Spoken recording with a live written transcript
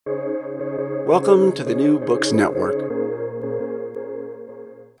Welcome to the New Books Network.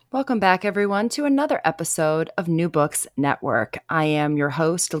 Welcome back, everyone, to another episode of New Books Network. I am your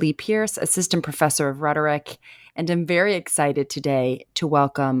host, Lee Pierce, Assistant Professor of Rhetoric, and I'm very excited today to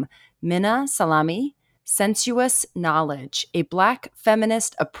welcome Minna Salami, Sensuous Knowledge, a Black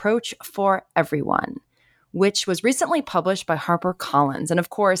Feminist Approach for Everyone, which was recently published by HarperCollins. And of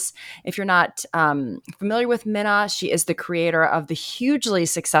course, if you're not familiar with Minna, she is the creator of the hugely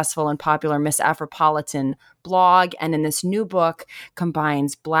successful and popular Miss Afropolitan blog, and in this new book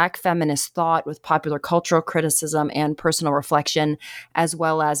combines Black feminist thought with popular cultural criticism and personal reflection, as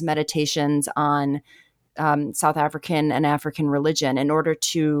well as meditations on South African and African religion in order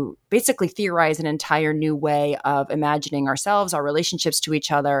to basically theorize an entire new way of imagining ourselves, our relationships to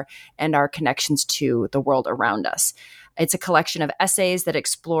each other, and our connections to the world around us. It's a collection of essays that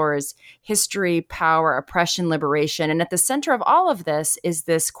explores history, power, oppression, liberation. And at the center of all of this is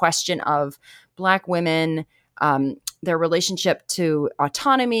this question of Black women, their relationship to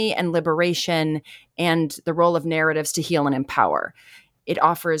autonomy and liberation, and the role of narratives to heal and empower. It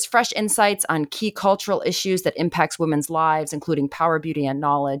offers fresh insights on key cultural issues that impacts women's lives, including power, beauty, and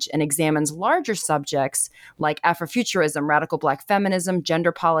knowledge, and examines larger subjects like Afrofuturism, radical Black feminism,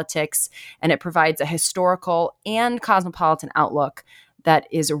 gender politics, and it provides a historical and cosmopolitan outlook that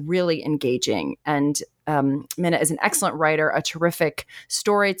is really engaging. And Minna is an excellent writer, a terrific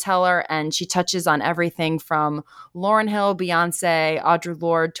storyteller, and she touches on everything from Lauryn Hill, Beyonce, Audre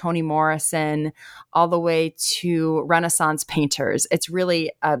Lorde, Toni Morrison, all the way to Renaissance painters. It's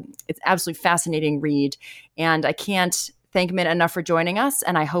really, it's absolutely fascinating read. And I can't thank Minna enough for joining us,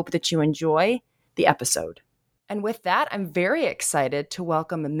 and I hope that you enjoy the episode. And with that, I'm very excited to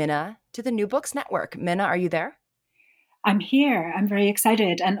welcome Minna to the New Books Network. Minna, are you there? I'm here. I'm very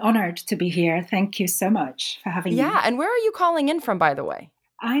excited and honored to be here. Thank you so much for having me. Yeah. And where are you calling in from, by the way?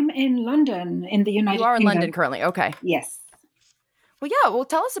 I'm in London, in the United Kingdom. You are in London currently. Okay. Yes. Well, yeah. Well,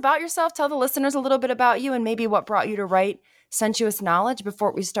 tell us about yourself. Tell the listeners a little bit about you and maybe what brought you to write Sensuous Knowledge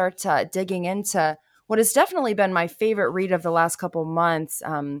before we start digging into what has definitely been my favorite read of the last couple months.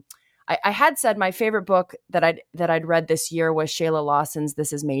 I had said my favorite book that I'd read this year was Shayla Lawson's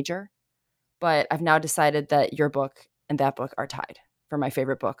This Is Major, but I've now decided that your book and that book are tied for my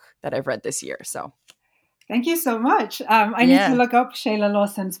favorite book that I've read this year. So thank you so much. I need to look up Shayla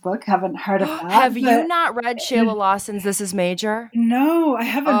Lawson's book. Haven't heard of that. Have you not read Shayla Lawson's This Is Major? No, I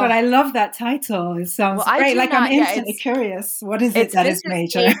haven't, but I love that title. It sounds great. I'm instantly curious. What is it that is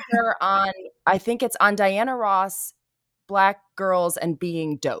major? I think it's on Diana Ross, Black Girls and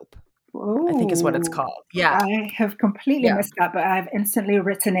Being Dope. Ooh, I think is what it's called. Yeah. I have completely missed that, but I've instantly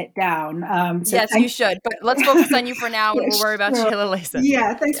written it down. Yes, you should. But let's focus on you for now, and we'll worry about Shayla Lawson.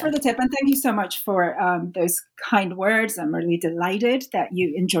 Yeah, thanks for the tip. And thank you so much for those kind words. I'm really delighted that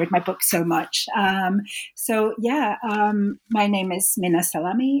you enjoyed my book so much. My name is Minna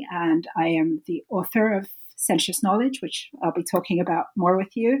Salami, and I am the author of Sensuous Knowledge, which I'll be talking about more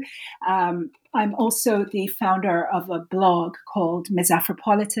with you. I'm also the founder of a blog called Miss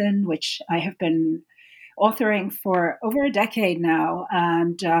Afropolitan, which I have been authoring for over a decade now.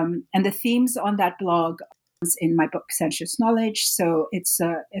 And the themes on that blog is in my book, Sensuous Knowledge. So it's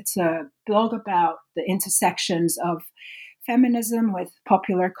a blog about the intersections of feminism with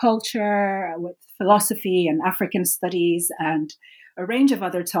popular culture, with philosophy and African studies, and a range of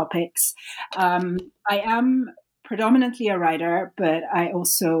other topics. I am predominantly a writer, but I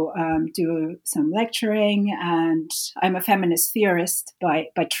also do some lecturing, and I'm a feminist theorist by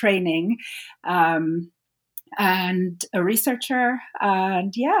training, and a researcher.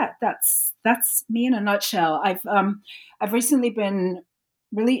 And that's me in a nutshell. I've recently been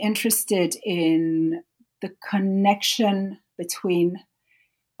really interested in the connection between,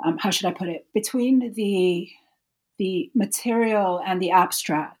 how should I put it, between the material and the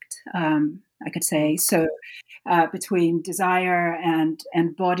abstract, I could say. So between desire and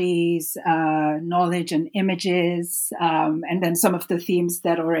bodies, knowledge and images, and then some of the themes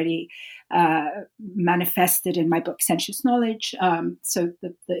that already manifested in my book, Sensuous Knowledge. So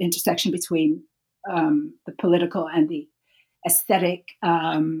the intersection between the political and the aesthetic.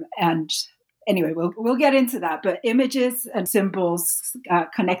 And anyway, we'll get into that. But images and symbols,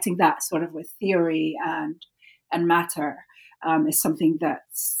 connecting that sort of with theory and matter is something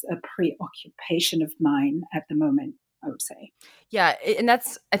that's a preoccupation of mine at the moment, I would say. Yeah. And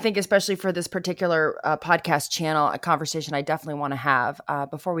that's, I think, especially for this particular podcast channel, a conversation I definitely want to have.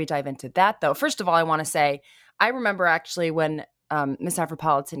 Before we dive into that, though, first of all, I want to say, I remember actually when Miss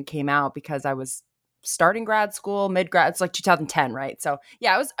Afropolitan came out, because I was starting grad school, mid-grad. It's like 2010, right? So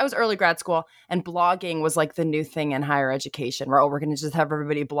yeah, I was early grad school, and blogging was like the new thing in higher education where, oh, we're going to just have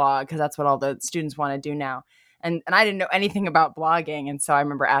everybody blog because that's what all the students want to do now. And I didn't know anything about blogging. And so I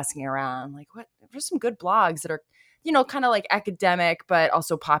remember asking around, like, there's some good blogs that are, kind of like academic, but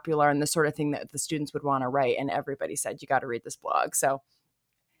also popular and the sort of thing that the students would want to write. And everybody said, you got to read this blog. So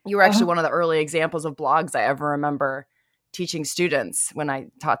you were actually one of the early examples of blogs I ever remember teaching students when I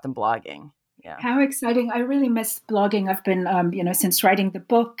taught them blogging. Yeah. How exciting. I really miss blogging. I've been, since writing the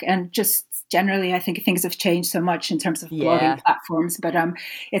book, and just generally, I think things have changed so much in terms of blogging platforms, but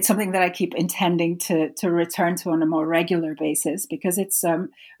it's something that I keep intending to return to on a more regular basis, because it's,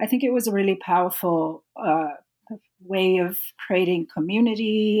 I think it was a really powerful way of creating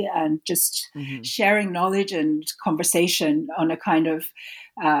community and just sharing knowledge and conversation on a kind of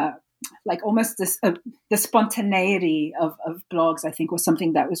like almost this the spontaneity of blogs, I think, was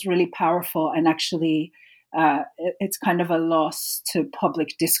something that was really powerful. And actually it's kind of a loss to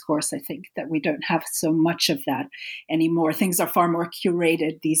public discourse, I think, that we don't have so much of that anymore. Things are far more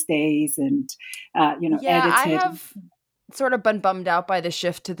curated these days and edited. I have sort of been bummed out by the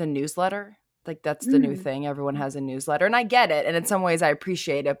shift to the newsletter. Like that's the new thing. Everyone has a newsletter, and I get it. And in some ways I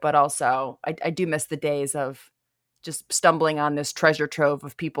appreciate it, but also I do miss the days of just stumbling on this treasure trove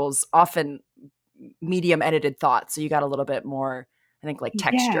of people's often medium edited thoughts. So you got a little bit more, I think, like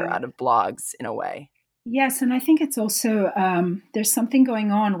texture out of blogs in a way. Yes. And I think it's also, there's something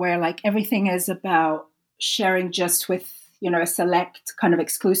going on where like everything is about sharing just with, a select kind of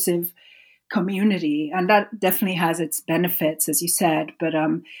exclusive community. And that definitely has its benefits, as you said.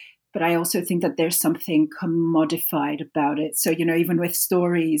 But I also think that there's something commodified about it. So, even with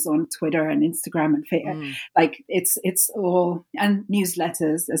stories on Twitter and Instagram and like it's all, and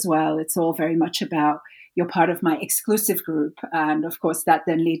newsletters as well, it's all very much about you're part of my exclusive group. And of course, that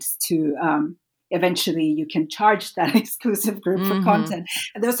then leads to eventually you can charge that exclusive group for content.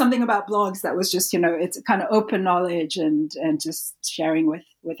 And there was something about blogs that was just, it's kind of open knowledge and just sharing with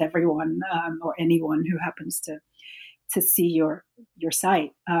everyone or anyone who happens to see your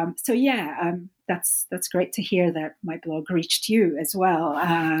site. That's great to hear that my blog reached you as well.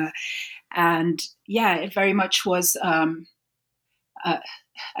 And yeah, it very much was, it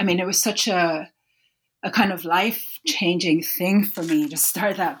was such a kind of life-changing thing for me to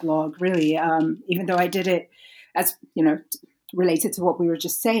start that blog, really. Even though I did it as, related to what we were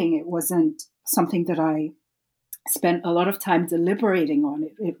just saying, it wasn't something that I spent a lot of time deliberating on.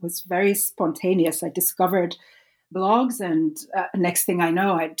 It was very spontaneous. I discovered blogs, and next thing I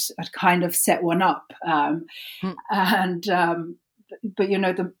know, I'd kind of set one up. But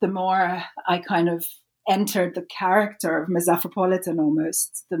the more I kind of entered the character of Mesophropolitan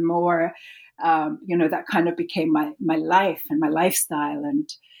almost, the more, that kind of became my life and my lifestyle, and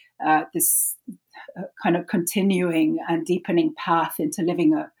this kind of continuing and deepening path into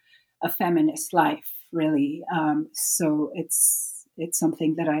living a feminist life, really. So it's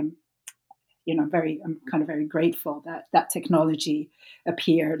something that I'm kind of very grateful that technology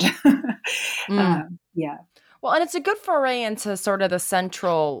appeared. Yeah. Well, and it's a good foray into sort of the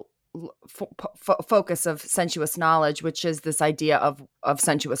central focus of sensuous knowledge, which is this idea of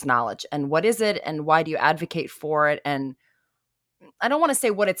sensuous knowledge. And what is it, and why do you advocate for it? And I don't want to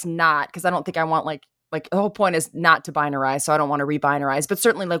say what it's not, because I don't think I want like the whole point is not to binarize, so I don't want to rebinarize, but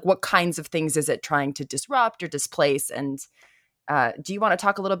certainly like what kinds of things is it trying to disrupt or displace? And do you want to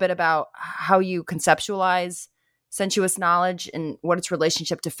talk a little bit about how you conceptualize sensuous knowledge and what its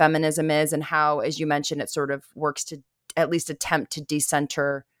relationship to feminism is, and how, as you mentioned, it sort of works to at least attempt to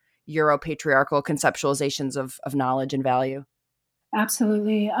decenter Euro-patriarchal conceptualizations of knowledge and value?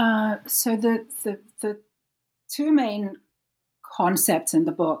 Absolutely. So the two main concepts in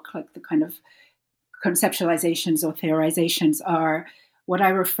the book, like the kind of conceptualizations or theorizations, are what I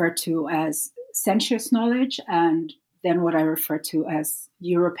refer to as sensuous knowledge, and then what I refer to as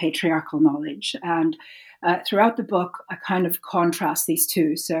Euro-patriarchal knowledge. And throughout the book, I kind of contrast these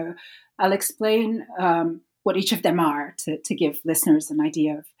two. So I'll explain what each of them are to give listeners an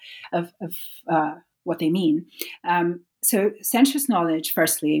idea of what they mean. So sensuous knowledge,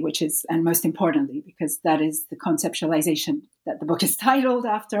 firstly, which is, and most importantly, because that is the conceptualization that the book is titled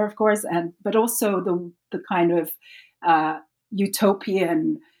after, of course, but also the kind of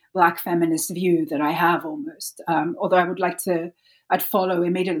utopian Black feminist view that I have almost. Although I'd follow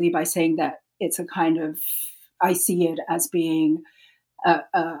immediately by saying that it's a kind of, I see it as being a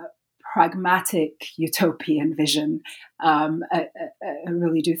pragmatic utopian vision. I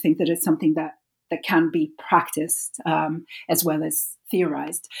really do think that it's something that can be practiced as well as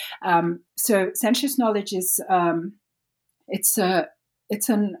theorized. So sensuous knowledge is it's an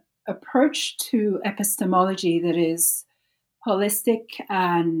approach to epistemology that is holistic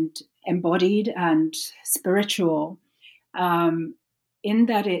and embodied and spiritual, in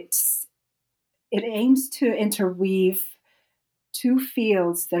that it aims to interweave two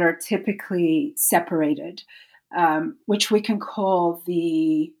fields that are typically separated, which we can call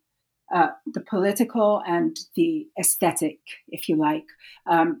the political and the aesthetic, if you like.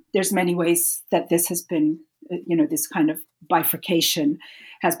 There's many ways that this has been, this kind of bifurcation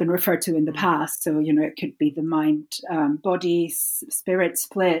has been referred to in the past. So, it could be the mind, body, spirit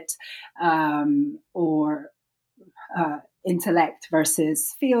split, or intellect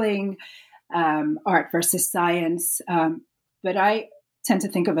versus feeling, art versus science. But I tend to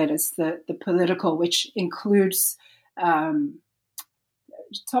think of it as the political, which includes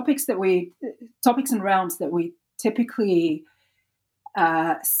topics and realms that we typically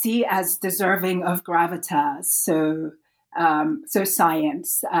see as deserving of gravitas. So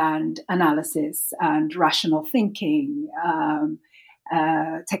science and analysis and rational thinking,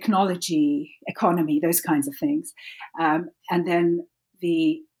 technology, economy, those kinds of things. And then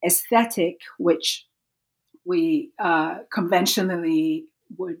the aesthetic, which we conventionally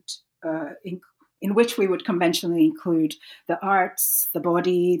would in which we would conventionally include the arts, the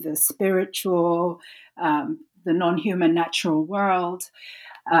body, the spiritual, the non-human natural world,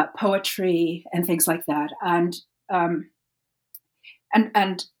 poetry, and things like that. And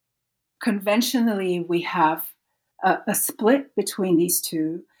conventionally, we have a split between these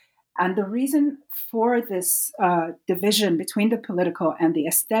two. And the reason for this division between the political and the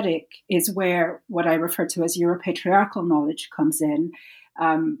aesthetic is where what I refer to as Europatriarchal knowledge comes in,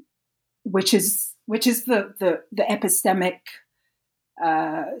 which is the epistemic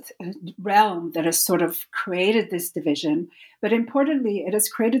realm that has sort of created this division. But importantly, it has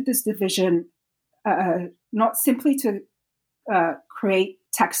created this division not simply to create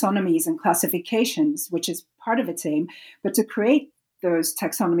taxonomies and classifications, which is part of its aim, but to create those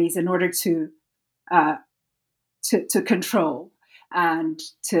taxonomies in order to control and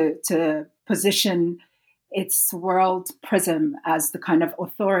to position its world prism as the kind of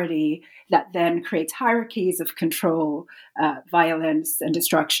authority that then creates hierarchies of control, violence, and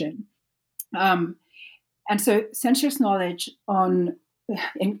destruction. And so sensuous knowledge,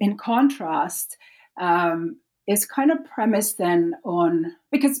 in contrast, is kind of premised then on,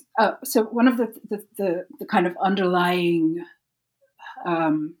 because so one of the kind of underlying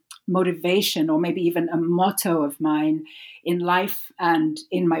motivation, or maybe even a motto of mine in life and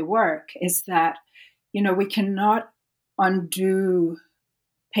in my work, is that we cannot undo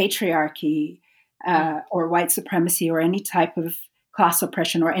patriarchy or white supremacy or any type of class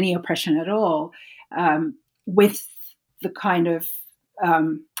oppression or any oppression at all with the kind of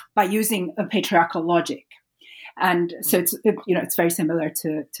by using a patriarchal logic. And so it's very similar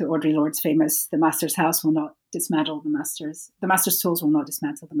to Audre Lorde's famous "The Master's house will not dismantle the master's tools will not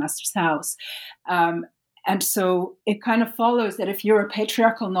dismantle the master's house." And so it kind of follows that if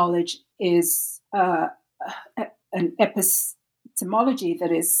Europatriarchal knowledge is an epistemology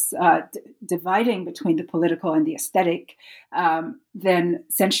that is dividing between the political and the aesthetic, then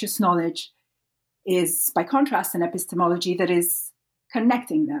sensuous knowledge is, by contrast, an epistemology that is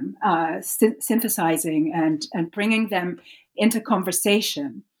connecting them, synthesizing and bringing them into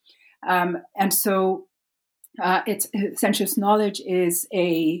conversation. And so sensuous knowledge is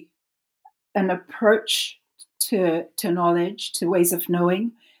an approach to knowledge, to ways of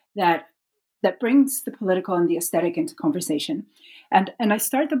knowing that brings the political and the aesthetic into conversation. And I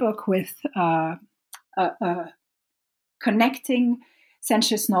start the book with connecting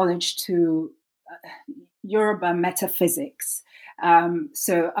sensuous knowledge to Yoruba metaphysics.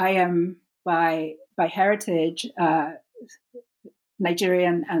 So I am by heritage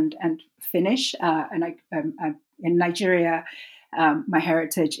Nigerian and Finnish, and I'm in Nigeria. My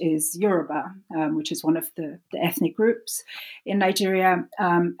heritage is Yoruba, which is one of the ethnic groups in Nigeria,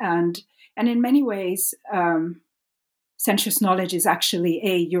 and in many ways, sensuous knowledge is actually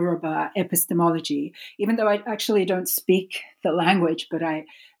a Yoruba epistemology. Even though I actually don't speak the language, but I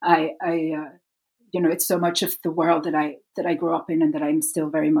it's so much of the world that I grew up in and that I'm still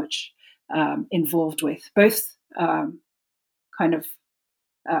very much involved with, both kind of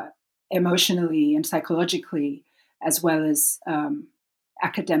emotionally and psychologically, as well as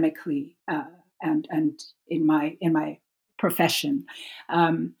academically and in my profession.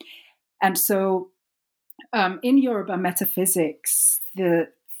 And so in Yoruba metaphysics,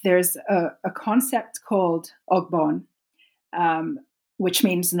 there's a concept called ogbon, which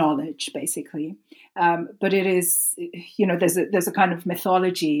means knowledge, basically. But it is, there's a kind of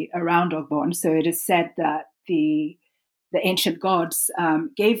mythology around ogbon. So it is said that the the ancient gods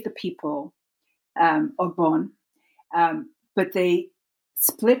gave the people Ogbon, but they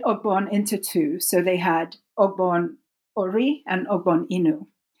split Ogbon into two. So they had Ogbon Ori and Ogbon Inu.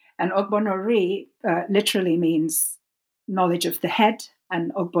 And Ogbon Ori literally means knowledge of the head,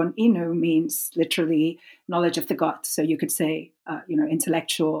 and Ogbon Inu means literally knowledge of the gut. So you could say,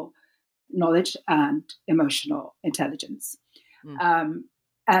 intellectual knowledge and emotional intelligence.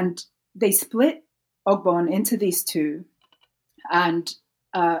 And they split Ogbon into these two, and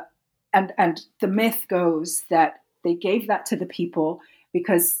the myth goes that they gave that to the people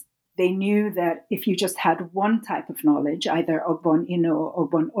because they knew that if you just had one type of knowledge, either Ogbon Inu or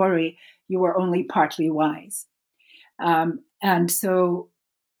Ogbon Ori, you were only partly wise. And so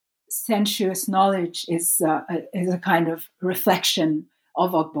sensuous knowledge is a kind of reflection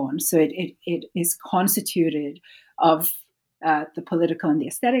of Ogbon. So it is constituted of the political and the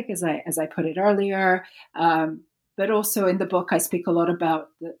aesthetic, as I put it earlier. But also in the book, I speak a lot about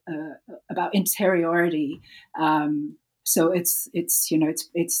interiority. So it's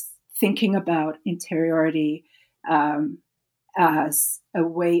thinking about interiority as a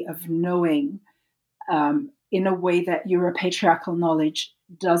way of knowing in a way that Europatriarchal knowledge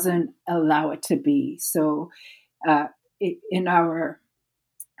doesn't allow it to be. So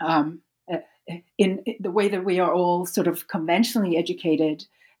in the way that we are all sort of conventionally educated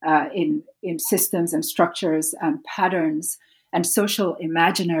in systems and structures and patterns and social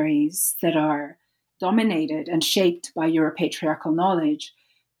imaginaries that are dominated and shaped by Europatriarchal knowledge,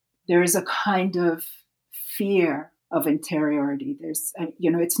 there is a kind of fear of interiority. There's,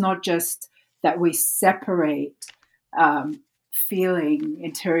 it's not just that we separate feeling,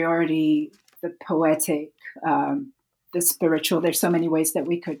 interiority, the poetic, the spiritual. There's so many ways that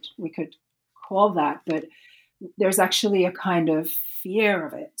we could call that, but there's actually a kind of fear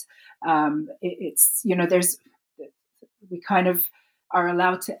of it. We kind of are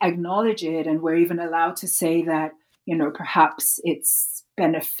allowed to acknowledge it, and we're even allowed to say that, perhaps it's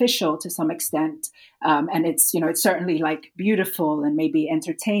beneficial to some extent, and it's certainly like beautiful and maybe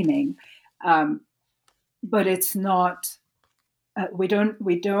entertaining, but it's not.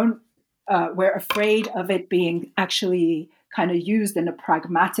 We're afraid of it being actually kind of used in a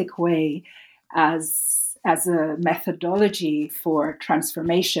pragmatic way as a methodology for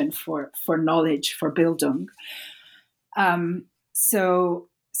transformation, for knowledge, for Bildung. So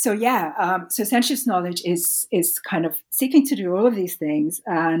sensuous knowledge is kind of seeking to do all of these things,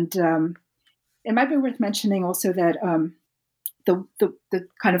 and it might be worth mentioning also that the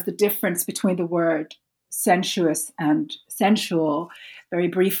kind of the difference between the word sensuous and sensual, very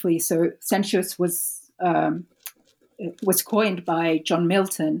briefly. So sensuous was coined by John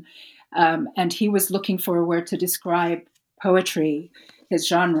Milton, and he was looking for a word to describe poetry, his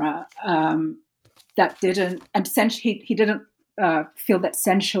genre, that didn't, and he didn't feel that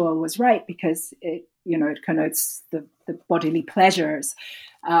sensual was right because it connotes the bodily pleasures,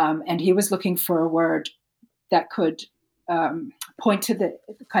 and he was looking for a word that could point to the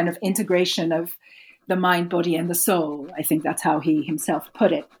kind of integration of the mind, body, and the soul. I think that's how he himself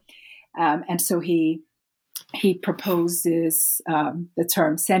put it. And so he proposes the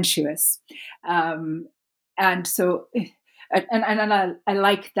term sensuous. And so, and I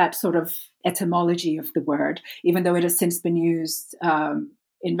like that sort of etymology of the word, even though it has since been used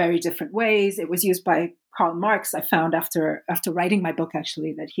in very different ways. It was used by Karl Marx. I found after writing my book,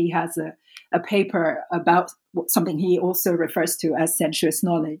 actually, that he has a paper about something he also refers to as sensuous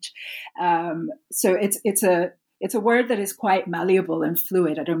knowledge. So it's a word that is quite malleable and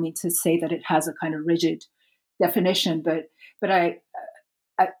fluid. I don't mean to say that it has a kind of rigid definition, but I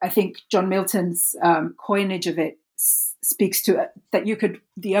think John Milton's coinage of it speaks to that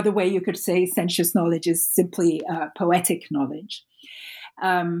the other way you could say sensuous knowledge is simply poetic knowledge.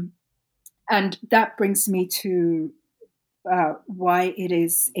 And that brings me to why it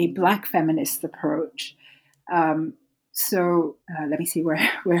is a Black feminist approach. So let me see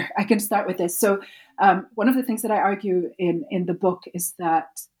where I can start with this. So one of the things that I argue in the book is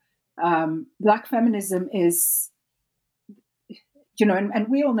that Black feminism is, and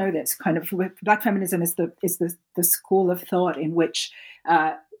we all know this kind of. Black feminism is the school of thought in which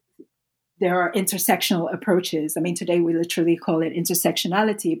there are intersectional approaches. I mean, today we literally call it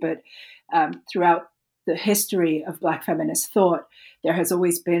intersectionality, but throughout the history of Black feminist thought, there has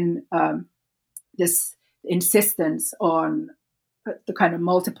always been this insistence on the kind of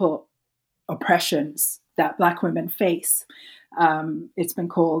multiple oppressions that Black women face. It's been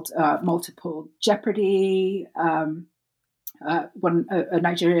called multiple jeopardy. A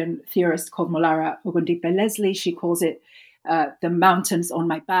Nigerian theorist called Molara Ogundipe Leslie, she calls it the mountains on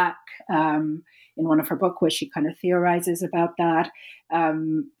my back. In one of her books, where she kind of theorizes about that.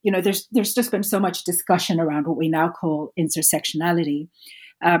 There's just been so much discussion around what we now call intersectionality,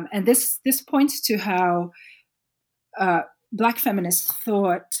 and this points to how Black feminist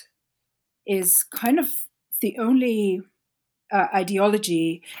thought is kind of the only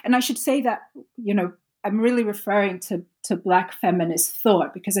ideology, and I should say that I'm really referring to Black feminist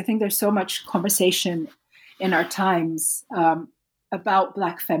thought because I think there's so much conversation in our times about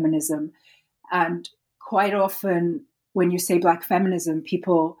Black feminism. And quite often when you say Black feminism,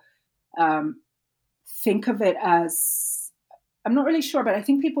 people think of it as, I'm not really sure, but I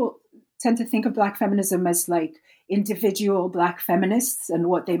think people tend to think of Black feminism as like individual Black feminists and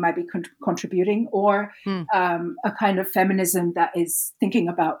what they might be contributing, or a kind of feminism that is thinking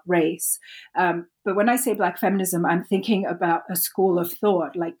about race. But when I say Black feminism, I'm thinking about a school of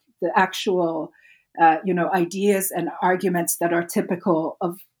thought, like the actual, ideas and arguments that are typical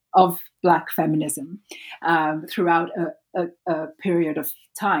of Black feminism throughout a period of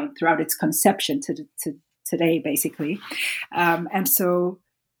time, throughout its conception to today, basically. And so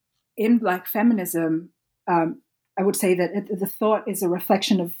in Black feminism, I would say that the thought is a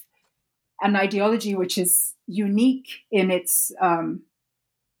reflection of an ideology which is unique in its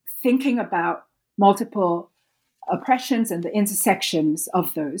thinking about multiple oppressions and the intersections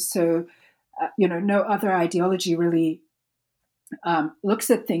of those. So, no other ideology really looks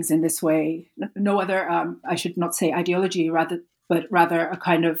at things in this way. No other, I should not say ideology, but rather a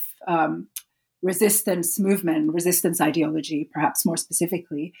kind of resistance movement, resistance ideology, perhaps more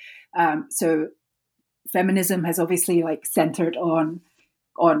specifically. So feminism has obviously centered on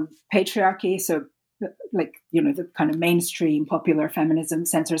patriarchy. So the kind of mainstream popular feminism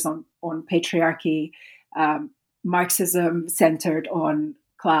centers on patriarchy. Marxism centered on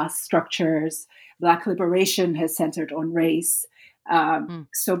class structures. Black liberation has centered on race.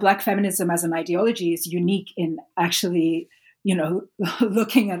 So Black feminism as an ideology is unique in actually,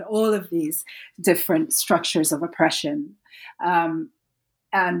 looking at all of these different structures of oppression. But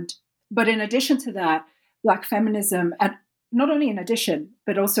in addition to that, Black feminism, and not only in addition,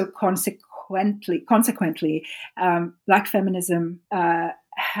 but also consequently, Black feminism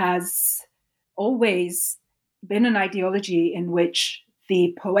has always been an ideology in which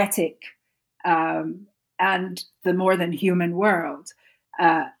the poetic and the more than human world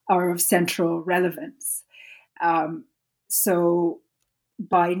are of central relevance. So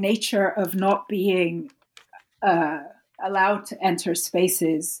by nature of not being allowed to enter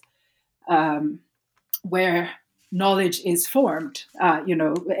spaces where knowledge is formed,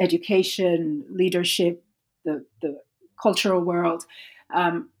 education, leadership, the cultural world,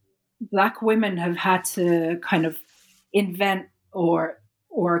 Black women have had to kind of invent or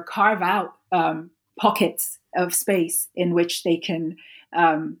carve out pockets of space in which they can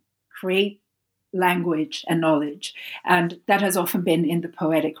create language and knowledge, and that has often been in the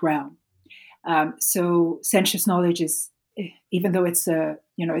poetic realm. So sensuous knowledge is, even though it's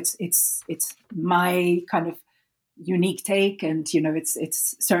it's my kind of unique take, and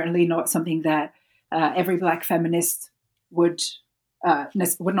it's certainly not something that every Black feminist would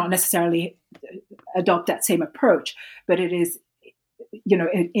not necessarily adopt that same approach, but it is,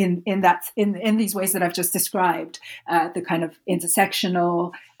 in these ways that I've just described, the kind of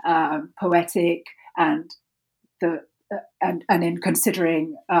intersectional, poetic, and in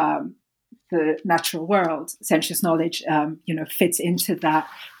considering the natural world, sensuous knowledge, fits into that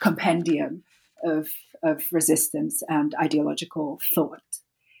compendium of resistance and ideological thought.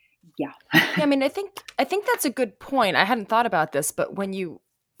 Yeah. I mean, I think that's a good point. I hadn't thought about this, but I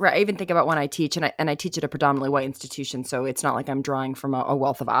even think about when I teach, and I teach at a predominantly white institution, so it's not like I'm drawing from a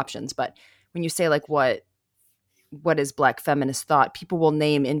wealth of options. But when you say what is Black feminist thought, people will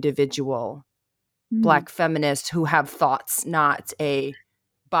name individual Black feminists who have thoughts, not a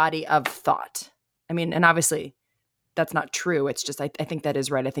body of thought. I mean, and obviously that's not true. It's just I think that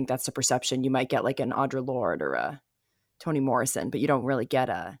is right. I think that's the perception. You might get like an Audre Lorde or a Toni Morrison, but you don't really get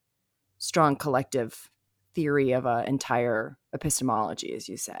a strong collective theory of an entire epistemology, as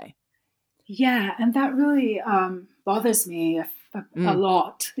you say. Yeah, and that really bothers me a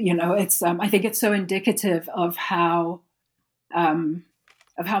lot. It's I think it's so indicative of how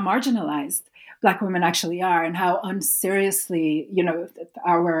marginalized Black women actually are, and how unseriously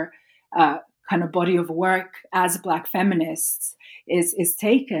our kind of body of work as Black feminists is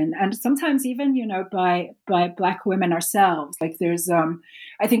taken, and sometimes even by Black women ourselves. Like there's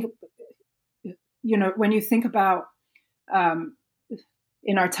I think when you think about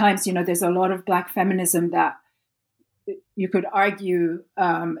in our times, there's a lot of Black feminism that you could argue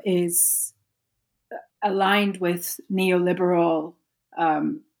is aligned with neoliberal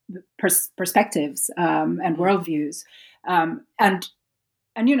perspectives and worldviews, and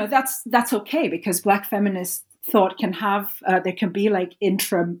that's okay, because Black feminist thought can have there can be like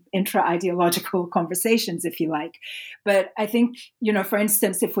intra ideological conversations, if you like. But I think, for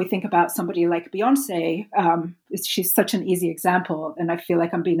instance, if we think about somebody like Beyonce, she's such an easy example, and I feel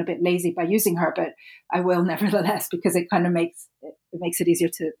like I'm being a bit lazy by using her, but I will nevertheless, because it kind of makes it easier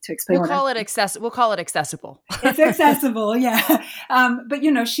to explain. We'll call it accessible. It's accessible, yeah.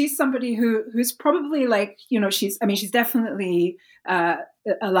 But she's somebody who's probably like, she's definitely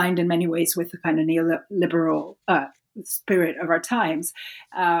aligned in many ways with the kind of neoliberal spirit of our times,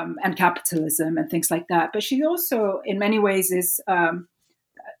 and capitalism and things like that. But she also, in many ways, is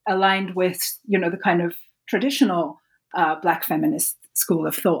aligned with, the kind of traditional Black feminist school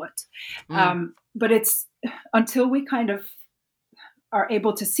of thought. But it's until we kind of are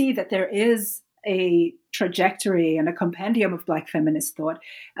able to see that there is a trajectory and a compendium of Black feminist thought,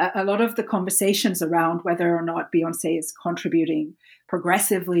 a lot of the conversations around whether or not Beyonce is contributing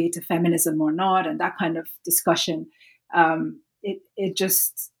progressively to feminism or not, and that kind of discussion, it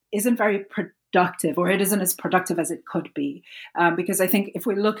just isn't very productive, or it isn't as productive as it could be. Because I think if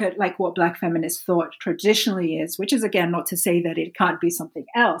we look at like what Black feminist thought traditionally is, which is again not to say that it can't be something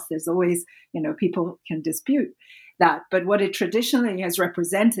else, there's always, people can dispute that, but what it traditionally has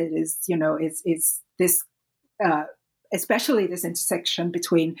represented is this, especially this intersection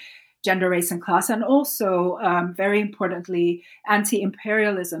between gender, race, and class, and also, very importantly,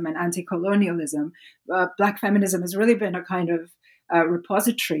 anti-imperialism and anti-colonialism. Black feminism has really been a kind of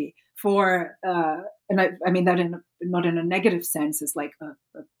repository for, and I mean that not in a negative sense, as like a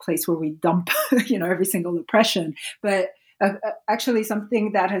place where we dump, every single oppression, but actually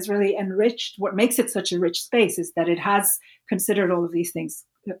something that has really enriched. What makes it such a rich space is that it has considered all of these things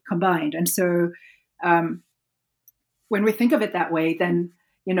combined. And so when we think of it that way, then,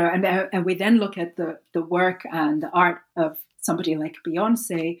 and we then look at the work and the art of somebody like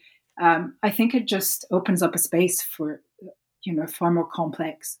Beyonce, I think it just opens up a space for, far more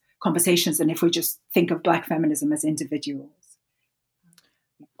complex conversations than if we just think of Black feminism as individuals.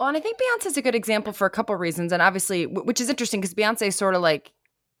 Well, and I think Beyonce is a good example for a couple of reasons. And obviously, which is interesting because Beyonce is sort of like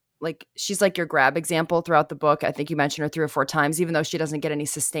she's like your grab example throughout the book. I think you mentioned her 3 or 4 times, even though she doesn't get any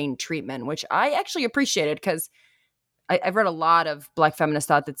sustained treatment, which I actually appreciated because I've read a lot of Black feminist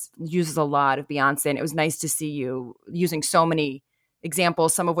thought that uses a lot of Beyonce. And it was nice to see you using so many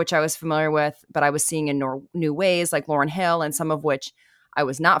examples, some of which I was familiar with, but I was seeing in new ways, like Lauryn Hill, and some of which I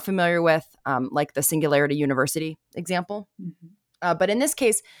was not familiar with, like the Singularity University example. Mm-hmm. But in this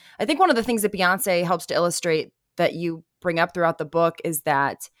case, I think one of the things that Beyonce helps to illustrate that you bring up throughout the book is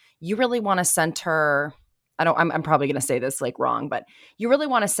that you really want to center, I'm probably going to say this like wrong, but you really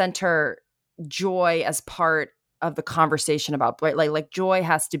want to center joy as part of the conversation about, like joy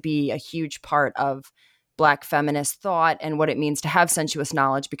has to be a huge part of Black feminist thought and what it means to have sensuous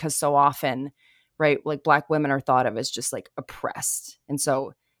knowledge, because so often, right, like Black women are thought of as just like oppressed. And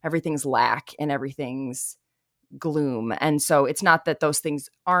so everything's lack and everything's gloom. And so it's not that those things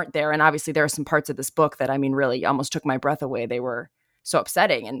aren't there. And obviously there are some parts of this book that, really almost took my breath away. They were so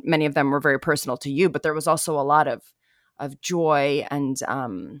upsetting, and many of them were very personal to you, but there was also a lot of joy and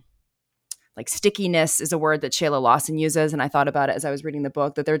like stickiness is a word that Shayla Lawson uses. And I thought about it as I was reading the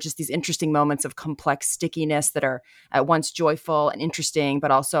book, that there are just these interesting moments of complex stickiness that are at once joyful and interesting,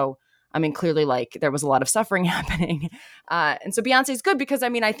 but also, clearly like there was a lot of suffering happening. And so Beyonce is good because,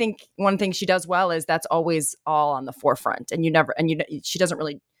 I think one thing she does well is that's always all on the forefront, and she doesn't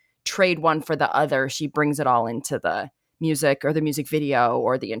really trade one for the other. She brings it all into the music or the music video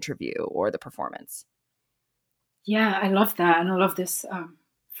or the interview or the performance. Yeah, I love that. And I love this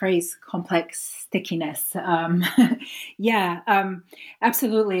phrase, complex stickiness.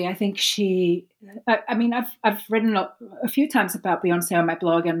 Absolutely. I think I've written a few times about Beyonce on my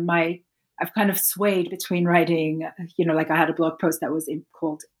blog, and I've kind of swayed between writing, like I had a blog post that was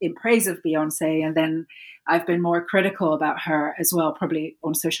called In Praise of Beyonce, and then I've been more critical about her as well, probably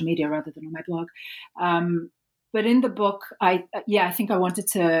on social media rather than on my blog. But in the book, I think I wanted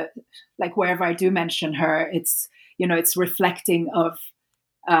to, like, wherever I do mention her, it's reflecting of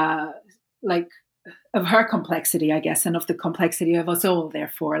of her complexity, I guess, and of the complexity of us all.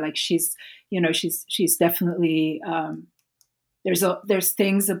 Therefore, like she's definitely there's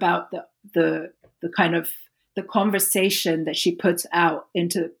things about the kind of the conversation that she puts out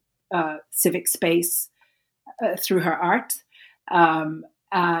into civic space through her art,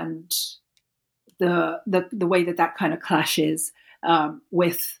 and the way that kind of clashes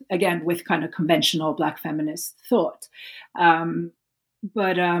with kind of conventional Black feminist thought.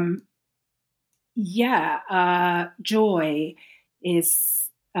 But Joy is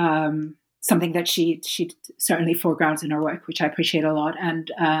something that she certainly foregrounds in her work, which I appreciate a lot.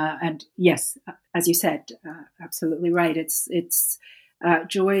 And yes, as you said, absolutely right. It's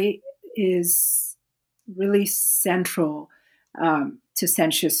joy is really central to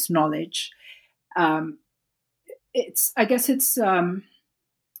sensuous knowledge. I guess it's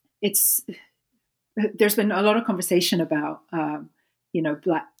there's been a lot of conversation about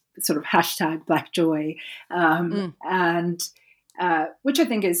black, sort of hashtag Black Joy, and which I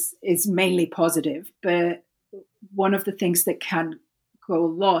think is mainly positive. But one of the things that can go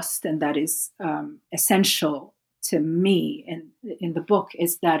lost, and that is essential to me in the book,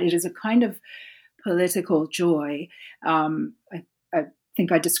 is that it is a kind of political joy. I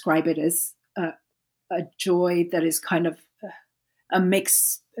think I describe it as a joy that is kind of a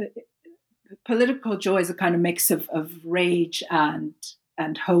mix. Political joy is a kind of mix of rage and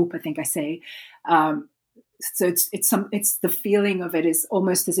hope, I think I say. So it's the feeling of it is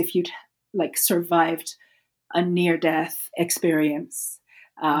almost as if you'd like survived a near death experience,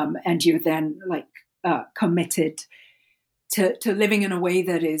 and you're then like committed to living in a way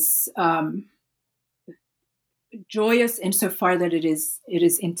that is joyous insofar that it is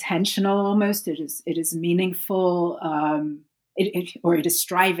intentional, almost it is meaningful, it is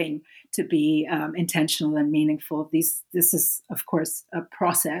striving to be intentional and meaningful. This is, of course, a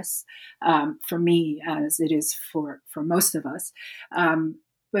process for me, as it is for most of us.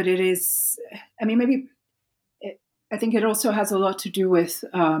 But it is, I mean, I think it also has a lot to do with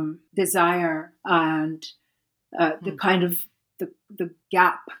desire and the kind of the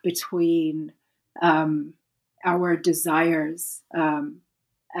gap between our desires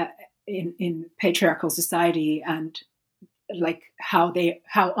in patriarchal society and like how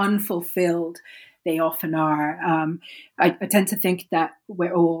unfulfilled they often are. I tend to think that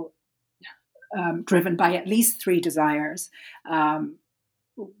we're all driven by at least three desires.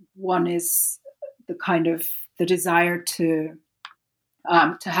 One is the desire to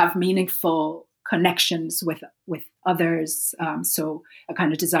have meaningful connections with others. So a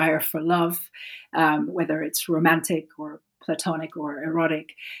kind of desire for love, whether it's romantic or platonic or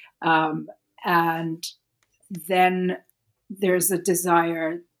erotic. And then there's a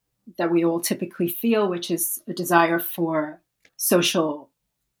desire that we all typically feel, which is a desire for social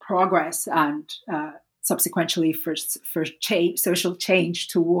progress and subsequently for social change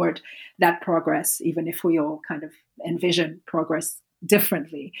toward that progress, even if we all kind of envision progress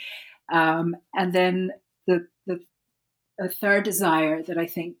differently. And then a third desire that I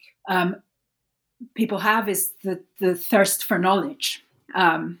think people have is the thirst for knowledge.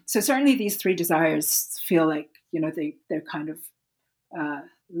 So certainly these three desires feel like, they're kind of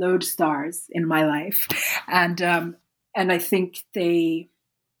lodestars in my life. And I think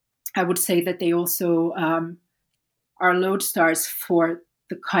I would say that they also are lodestars for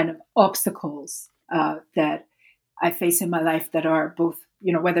the kind of obstacles that I face in my life that are both,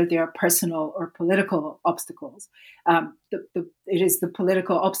 whether they are personal or political obstacles. It is the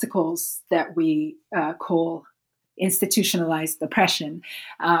political obstacles that we call institutionalized oppression.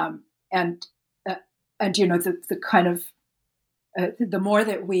 And the kind of the more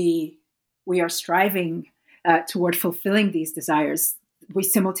that we are striving toward fulfilling these desires, we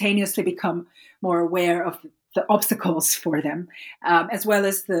simultaneously become more aware of the obstacles for them, as well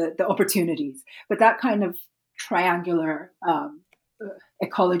as the opportunities. But that kind of triangular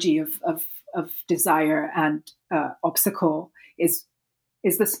ecology of desire and obstacle is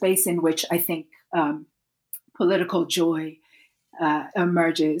the space in which I think political joy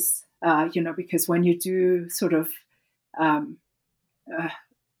emerges. Because when you do sort of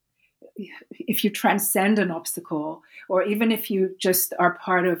if you transcend an obstacle, or even if you just are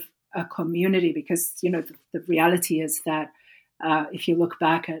part of a community, because the reality is that if you look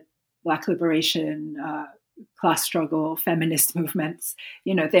back at Black liberation, class struggle, feminist movements,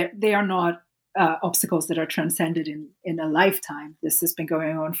 they are not obstacles that are transcended in a lifetime. This has been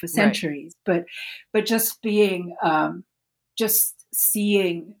going on for centuries. Right. But just being just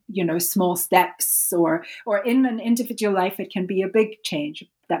seeing small steps, or in an individual life, it can be a big change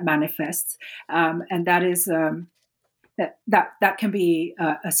that manifests, and that is that can be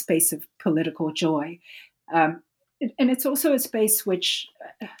a space of political joy, and it's also a space which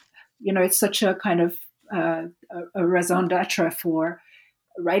it's such a kind of a raison d'etre for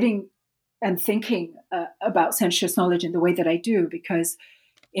writing and thinking about sensuous knowledge in the way that I do, because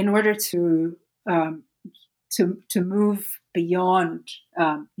in order to move beyond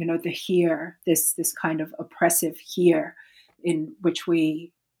the here, this kind of oppressive here in which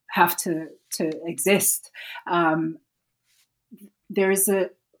we have to exist, there is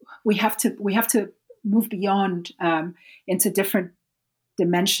we have to move beyond into different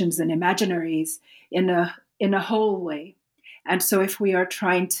dimensions and imaginaries in a whole way. And so if we are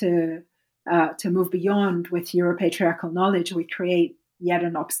trying to move beyond with Europatriarchal knowledge, we create yet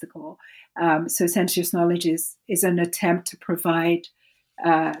an obstacle. So sensuous knowledge is an attempt to provide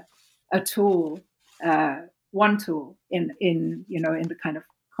a tool, one tool in the kind of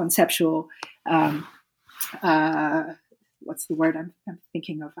conceptual, what's the word I'm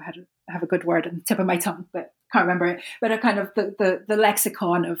thinking of? I have a good word on the tip of my tongue, but can't remember it. But a kind of the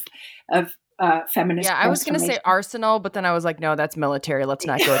lexicon of feminist. Yeah, I was going to say arsenal, but then I was like, no, that's military. Let's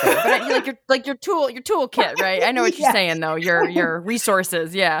not go there. But your toolkit, right? I know what you're saying, though. Your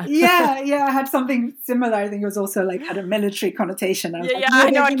resources, yeah. yeah. I had something similar. I think it was also like had a military connotation. I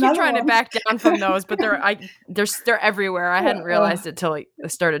know. I keep trying to back down from those, but they're everywhere. I hadn't realized it till I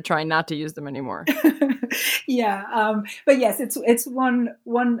started trying not to use them anymore. Yeah, but yes, it's one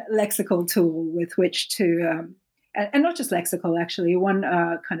lexical tool with which to, and not just lexical, actually. One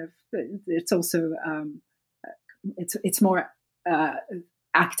kind of, it's also it's more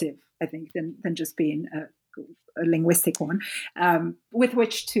active, I think, than just being a linguistic one, with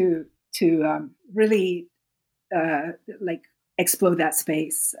which to really like explode that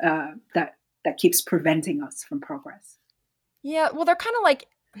space that keeps preventing us from progress. Yeah, well, they're kind of like,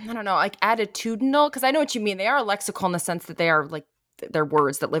 I don't know, like attitudinal, because I know what you mean. They are lexical in the sense that they are like, they're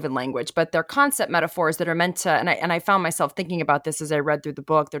words that live in language, but they're concept metaphors that are meant to, and I found myself thinking about this as I read through the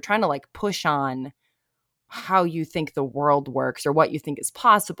book. They're trying to like push on how you think the world works or what you think is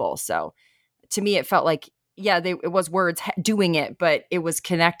possible. So to me, it felt like, yeah, it was words doing it, but it was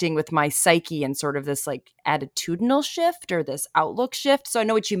connecting with my psyche and sort of this like attitudinal shift or this outlook shift. So I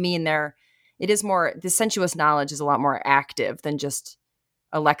know what you mean there. It is more, the sensuous knowledge is a lot more active than just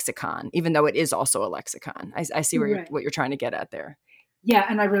a lexicon, even though it is also a lexicon. I see what you're trying to get at there. Yeah,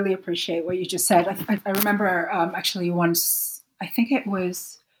 and I really appreciate what you just said. I remember actually once, I think it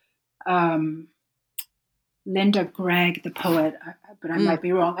was Linda Gregg, the poet, but I might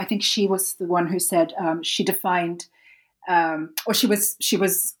be wrong. I think she was the one who said she defined, or she was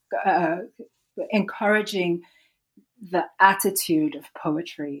encouraging the attitude of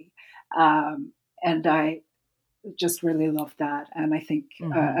poetry, and I just really love that. And I think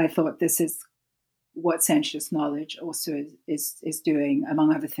I thought this is what sensuous knowledge also is doing,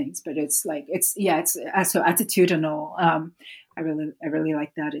 among other things. But it's so attitudinal. I really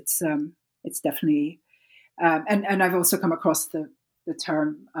like that. It's definitely, and I've also come across the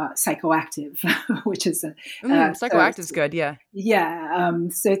term psychoactive, which is psychoactive is good. Yeah.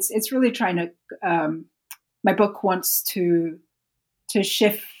 So it's really trying to. My book wants to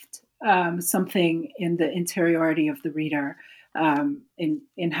shift something in the interiority of the reader,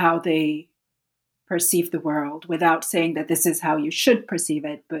 in how they perceive the world, without saying that this is how you should perceive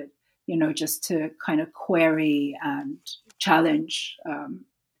it, but just to kind of query and challenge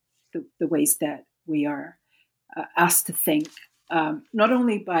the ways that we are asked to think, not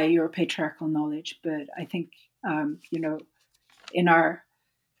only by Europatriarchal knowledge, but I think in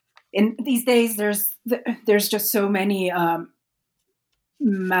these days there's just so many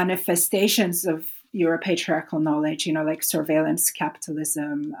manifestations of Europatriarchal knowledge, like surveillance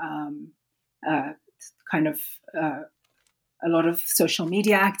capitalism, kind of a lot of social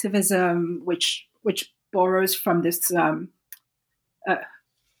media activism, which borrows from this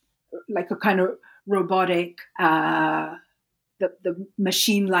like a kind of robotic, the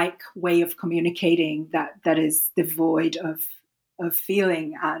machine-like way of communicating that is devoid of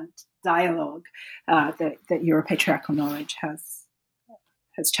feeling and dialogue that Europatriarchal knowledge has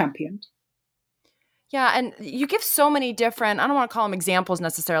championed. Yeah, and you give so many different, I don't want to call them examples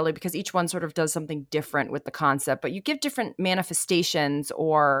necessarily because each one sort of does something different with the concept, but you give different manifestations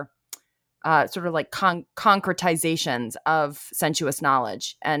or sort of like concretizations of sensuous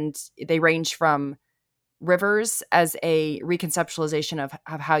knowledge. And they range from rivers as a reconceptualization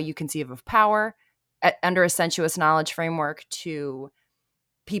of how you conceive of power under a sensuous knowledge framework to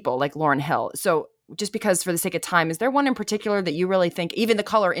people like Lauryn Hill. So just because for the sake of time, is there one in particular that you really think, even the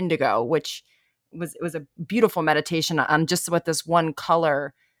color indigo, which was a beautiful meditation on just what this one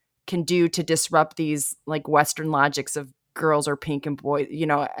color can do to disrupt these like Western logics of girls are pink and boys,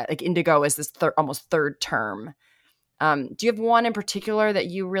 like indigo is this almost third term. Do you have one in particular that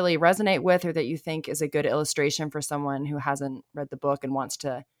you really resonate with or that you think is a good illustration for someone who hasn't read the book and wants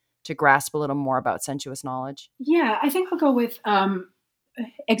to grasp a little more about sensuous knowledge? Yeah, I think I'll go with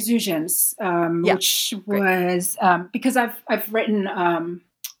Exusions, which was because I've written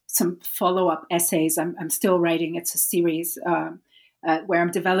some follow-up essays. I'm still writing. It's a series where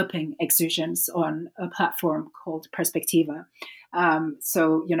I'm developing exusions on a platform called Perspectiva.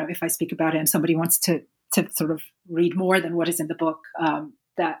 So, if I speak about it and somebody wants to sort of read more than what is in the book,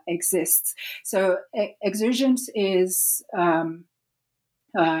 that exists. So, exusions is a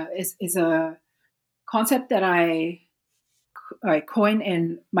concept that I coin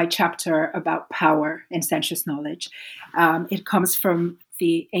in my chapter about power in sensuous knowledge. It comes from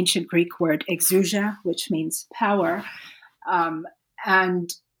the ancient Greek word exousia, which means power.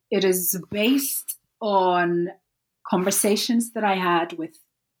 And it is based on conversations that I had with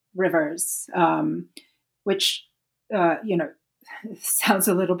rivers, which, sounds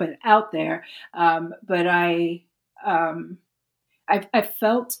a little bit out there, but I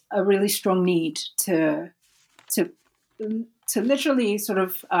felt a really strong need to literally sort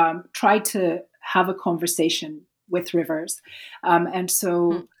of try to have a conversation with rivers. And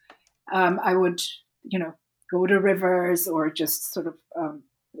so I would, go to rivers or just sort of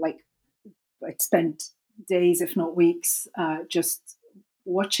I'd spend days, if not weeks, just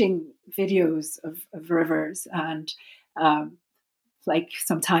watching videos of rivers and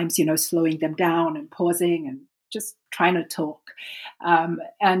sometimes, slowing them down and pausing and just trying to talk.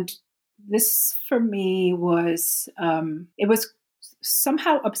 And this for me was, it was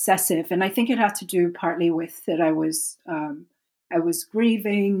somehow obsessive. And I think it had to do partly with that I was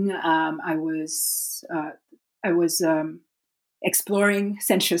grieving. I was exploring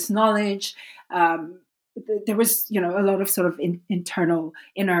sensuous knowledge. There was, a lot of sort of inner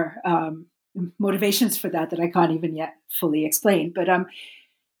motivations for that I can't even yet fully explain. But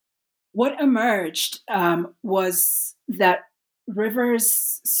what emerged was that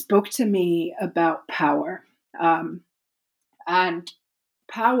rivers spoke to me about power. And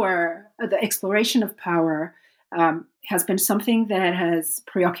power, the exploration of power, has been something that has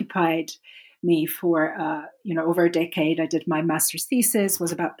preoccupied me for over a decade. I did my master's thesis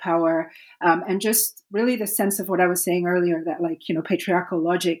was about power, and just really the sense of what I was saying earlier, that patriarchal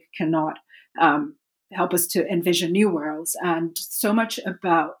logic cannot help us to envision new worlds. And so much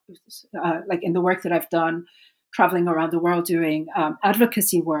about in the work that I've done, traveling around the world doing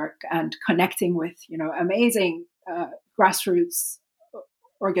advocacy work and connecting with amazing grassroots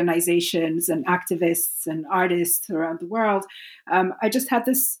organizations and activists and artists around the world, I just had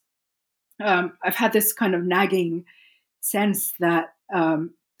this. I've had this kind of nagging sense that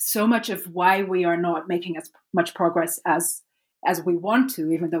so much of why we are not making as much progress as we want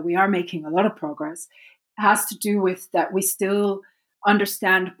to, even though we are making a lot of progress, has to do with that we still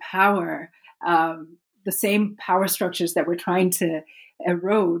understand power, the same power structures that we're trying to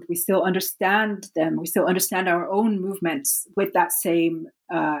erode. We still understand them. We still understand our own movements with that same,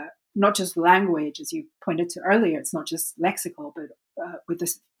 not just language, as you pointed to earlier. It's not just lexical, but with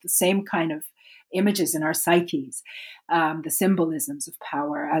the same kind of images in our psyches, the symbolisms of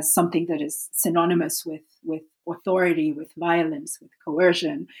power as something that is synonymous with authority, with violence, with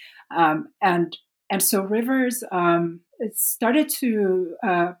coercion, and so rivers it started to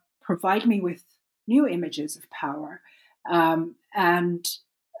provide me with new images of power, and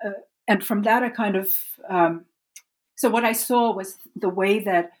from that I kind of so what I saw was the way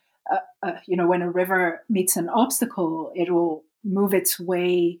that when a river meets an obstacle, it will move its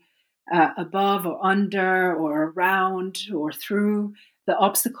way above or under or around or through the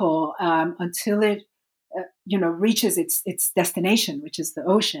obstacle until it reaches its destination, which is the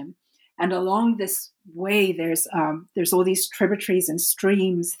ocean. And along this way, there's all these tributaries and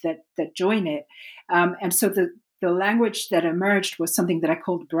streams that join it. And so the language that emerged was something that I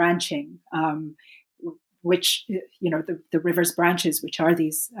called branching, which the river's branches, which are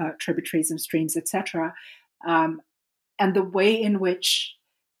these tributaries and streams, etc. And the way in which,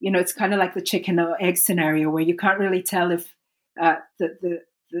 it's kind of like the chicken or egg scenario, where you can't really tell if the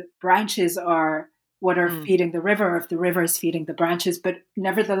branches are what are feeding the river, or if the river is feeding the branches. But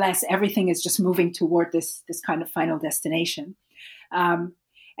nevertheless, everything is just moving toward this kind of final destination. And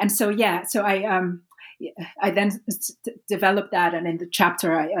so, so I then developed that. And in the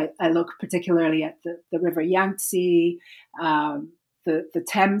chapter, I look particularly at the river Yangtze, the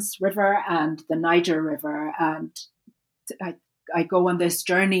Thames River, and the Niger River. And I go on this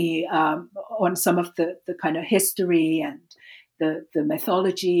journey on some of the kind of history and the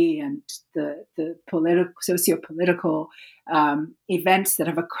mythology and the socio-political events that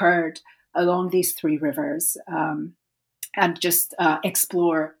have occurred along these three rivers, and just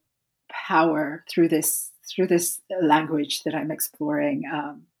explore power through this language that I'm exploring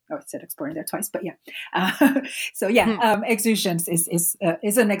Oh, I said exploring there twice, but yeah. Exusions is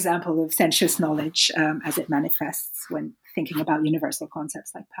an example of sensuous knowledge as it manifests when thinking about universal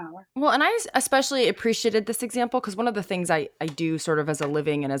concepts like power. Well, and I especially appreciated this example because one of the things I do sort of as a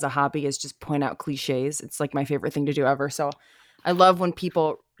living and as a hobby is just point out cliches. It's like my favorite thing to do ever. So I love when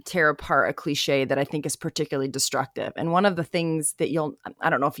people tear apart a cliche that I think is particularly destructive. And one of the things that I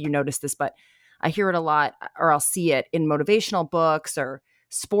don't know if you noticed this, but I hear it a lot, or I'll see it in motivational books or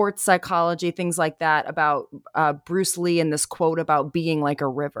sports psychology, things like that, about Bruce Lee and this quote about being like a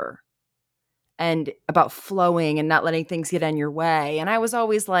river and about flowing and not letting things get in your way. And I was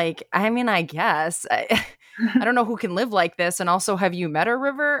always like, I mean, I guess I don't know who can live like this. And also, have you met a